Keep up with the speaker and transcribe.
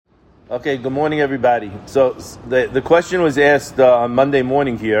Okay, good morning, everybody. So the question was asked on Monday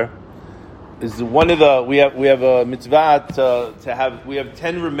morning here. Is one of the we have a mitzvah we have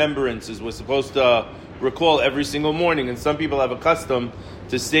 10 remembrances we're supposed to recall every single morning, and some people have a custom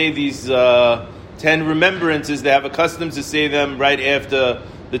to say these 10 remembrances. They have a custom to say them right after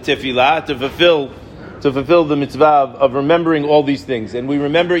the tefillah to fulfill the mitzvah of remembering all these things, and we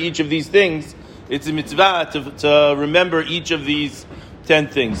remember each of these things. It's a mitzvah to remember each of these 10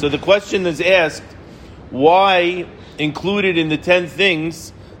 things. So the question is asked, why included in the 10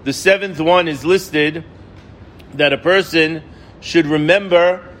 things, the 7th one is listed, that a person should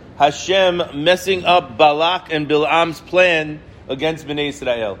remember Hashem messing up Balak and Bilaam's plan against Benai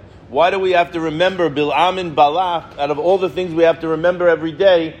Yisrael. Why do we have to remember Biaam and Balak? Out of all the things we have to remember every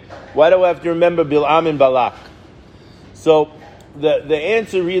day, why do we have to remember Biaam and Balak? So the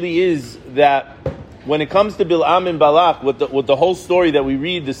answer really is that when it comes to Biaam and Balak, with the whole story that we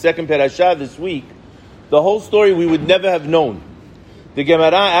read, the second perasha this week, the whole story we would never have known. The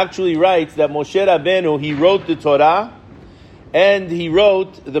Gemara actually writes that Moshe Rabbeinu, he wrote the Torah, and he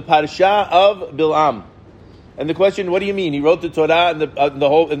wrote the parasha of Biaam. And the question, what do you mean? He wrote the Torah and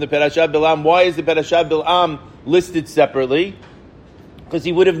the parasha of Biaam. Why is the parasha of Biaam listed separately? Because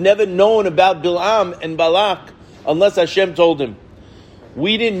he would have never known about Biaam and Balak unless Hashem told him.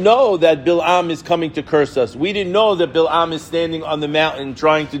 We didn't know that Biaam is coming to curse us. We didn't know that Biaam is standing on the mountain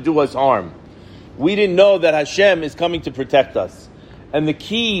trying to do us harm. We didn't know that Hashem is coming to protect us. And the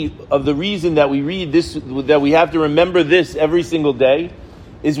key of the reason that we read this, that we have to remember this every single day,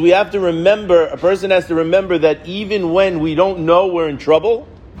 is we have to remember, a person has to remember that even when we don't know we're in trouble,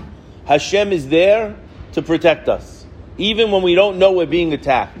 Hashem is there to protect us. Even when we don't know we're being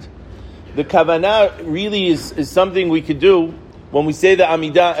attacked. The kavanah really is something we could do when we say the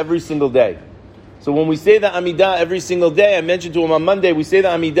Amidah every single day. So when we say the Amidah every single day, I mentioned to him on Monday, we say the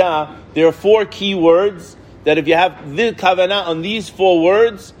Amidah, there are 4 key words that if you have the kavanah on these 4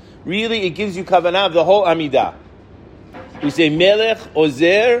 words, really it gives you kavanah of the whole Amidah. We say Melech,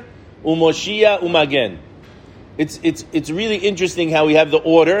 Ozer, Umoshia, Umagen. It's really interesting how we have the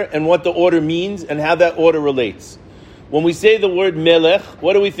order and what the order means and how that order relates. When we say the word Melech,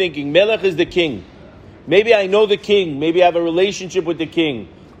 what are we thinking? Melech is the king. Maybe I know the king. Maybe I have a relationship with the king.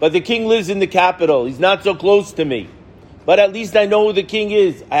 But the king lives in the capital. He's not so close to me. But at least I know who the king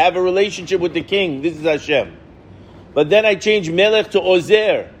is. I have a relationship with the king. This is Hashem. But then I change Melech to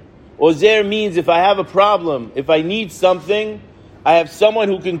Ozer. Ozer means if I have a problem, if I need something, I have someone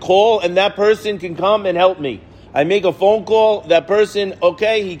who can call and that person can come and help me. I make a phone call, that person,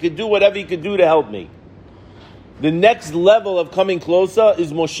 okay, he could do whatever he could do to help me. The next level of coming closer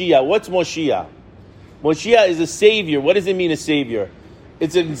is Moshiach. What's Moshiach? Moshiach is a savior. What does it mean, a savior?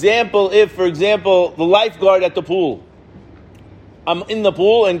 It's an example if, for example, the lifeguard at the pool. I'm in the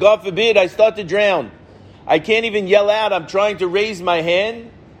pool and God forbid I start to drown. I can't even yell out. I'm trying to raise my hand.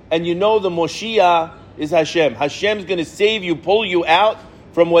 And you know the Moshiach is Hashem. Hashem's going to save you, pull you out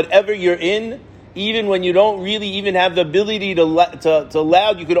from whatever you're in, even when you don't really even have the ability to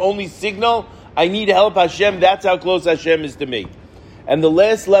loud. You could only signal, I need help, Hashem. That's how close Hashem is to me. And the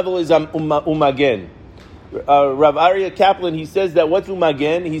last level is Umagen. Rabbi Aryeh Kaplan, he says that what's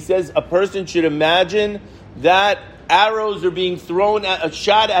Umagen? He says a person should imagine that arrows are being thrown,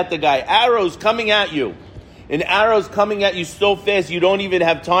 shot at the guy. Arrows coming at you. And arrows coming at you so fast you don't even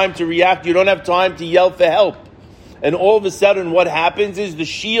have time to react. You don't have time to yell for help. And all of a sudden what happens is the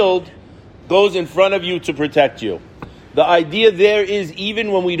shield goes in front of you to protect you. The idea there is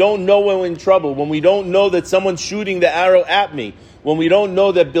even when we don't know we're in trouble, when we don't know that someone's shooting the arrow at me, when we don't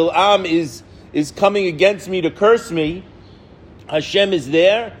know that Biaam is coming against me to curse me, Hashem is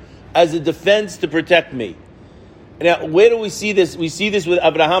there as a defense to protect me. Now, where do we see this? We see this with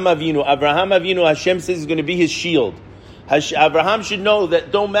Abraham Avinu. Abraham Avinu, Hashem says, is going to be his shield. Abraham should know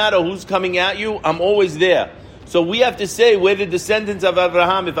that don't matter who's coming at you, I'm always there. So we have to say we're the descendants of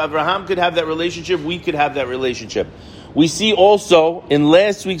Abraham. If Abraham could have that relationship, we could have that relationship. We see also in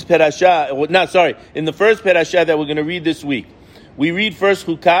last week's perasha, in the first perasha that we're going to read this week. We read first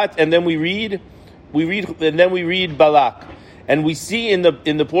Chukat, and then we read Balak, and we see in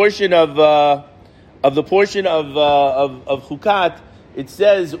the portion of Chukat, it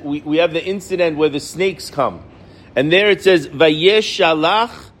says we have the incident where the snakes come, and there it says Vayesh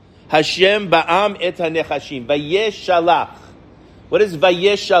Shalach Hashem Ba'am et hanechashim. Vayesh Shalach. What is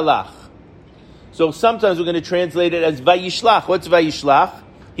Vayesh Shalach? So sometimes we're going to translate it as Vayishlach. What's Vayishlach?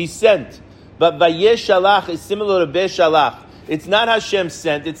 He sent. But Vayesh Shalach is similar to Beshalach. It's not Hashem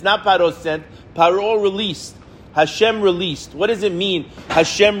sent. It's not Paro sent. Paro released. Hashem released. What does it mean?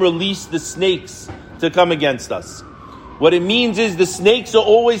 Hashem released the snakes to come against us. What it means is the snakes are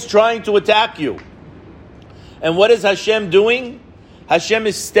always trying to attack you. And what is Hashem doing? Hashem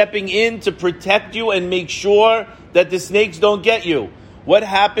is stepping in to protect you and make sure that the snakes don't get you. What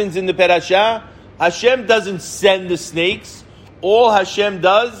happens in the perasha? Hashem doesn't send the snakes. All Hashem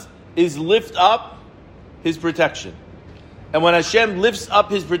does is lift up His protection. And when Hashem lifts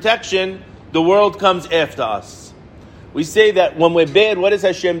up His protection, the world comes after us. We say that when we're bad, what does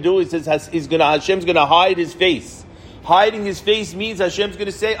Hashem do? He says Hashem's going to hide His face. Hiding His face means Hashem's going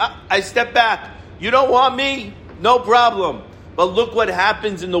to say, I step back. You don't want me? No problem. But look what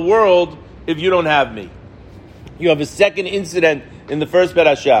happens in the world if you don't have me. You have a second incident in the first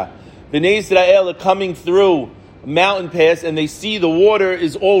parasha. Benai Yisrael are coming through a mountain pass and they see the water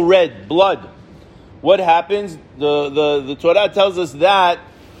is all red, blood. What happens? The Torah tells us that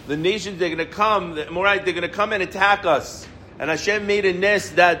the nations, they're going to come, the Amorite, they're going to come and attack us. And Hashem made a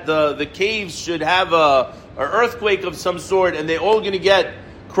nest that the caves should have an earthquake of some sort, and they're all going to get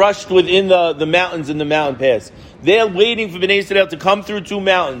crushed within the mountains in the mountain pass. They're waiting for Benai Yisrael to come through two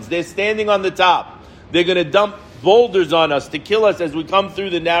mountains. They're standing on the top. They're going to dump boulders on us to kill us as we come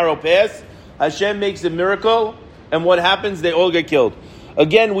through the narrow pass. Hashem makes a miracle, and what happens? They all get killed.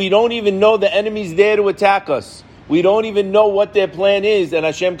 Again, we don't even know the enemy's there to attack us. We don't even know what their plan is, and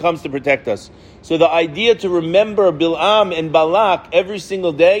Hashem comes to protect us. So the idea to remember Biaam and Balak every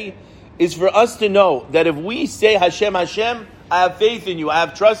single day is for us to know that if we say, Hashem, Hashem, I have faith in you, I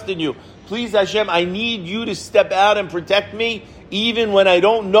have trust in you. Please, Hashem, I need you to step out and protect me, even when I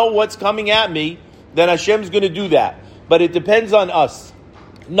don't know what's coming at me, then Hashem's going to do that. But it depends on us.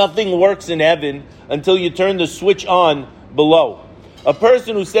 Nothing works in heaven until you turn the switch on below. A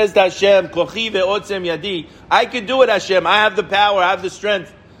person who says to Hashem, Kochi ve'otzem yadi, I could do it, Hashem, I have the power, I have the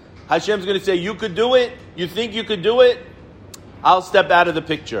strength. Hashem's going to say, you could do it? You think you could do it? I'll step out of the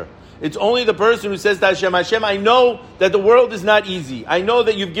picture. It's only the person who says to Hashem, Hashem, I know that the world is not easy. I know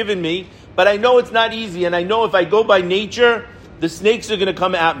that you've given me, but I know it's not easy. And I know if I go by nature, the snakes are going to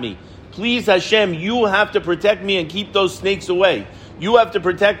come at me. Please, Hashem, you have to protect me and keep those snakes away. You have to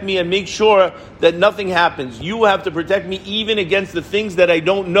protect me and make sure that nothing happens. You have to protect me even against the things that I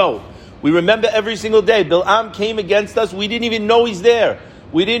don't know. We remember every single day, Biaam came against us. We didn't even know he's there.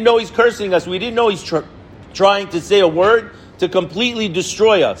 We didn't know he's cursing us. We didn't know he's trying to say a word to completely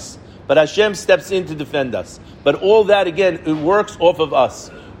destroy us. But Hashem steps in to defend us. But all that, again, it works off of us.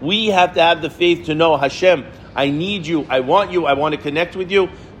 We have to have the faith to know, Hashem, I need you, I want to connect with you.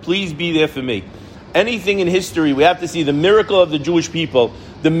 Please be there for me. Anything in history, we have to see the miracle of the Jewish people.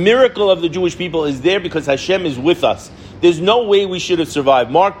 The miracle of the Jewish people is there because Hashem is with us. There's no way we should have survived.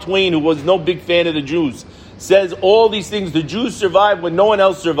 Mark Twain, who was no big fan of the Jews, says all these things. The Jews survived when no one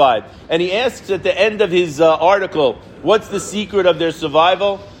else survived. And he asks at the end of his article, what's the secret of their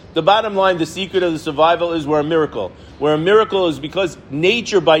survival? The bottom line, the secret of the survival is we're a miracle. We're a miracle is because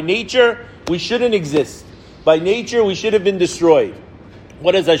by nature, we shouldn't exist. By nature, we should have been destroyed.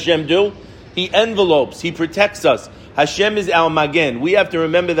 What does Hashem do? He envelopes, He protects us. Hashem is our magen. We have to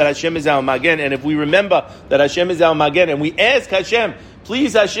remember that Hashem is our magen. And if we remember that Hashem is our magen, and we ask Hashem,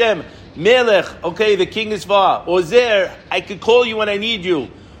 please Hashem, Melech, okay, the king is far. Ozer, I could call you when I need you.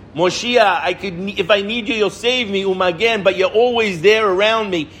 Moshiach, if I need you, you'll save me, umagen, but you're always there around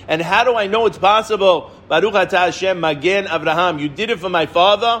me. And how do I know it's possible? Baruch atah Hashem, magen Avraham. You did it for my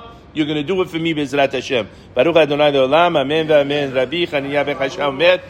father, you're going to do it for me, Bezrat Hashem. Baruch Adonai Le'olam, amen v'amen. Rabbi Chanina ben Chasha omer,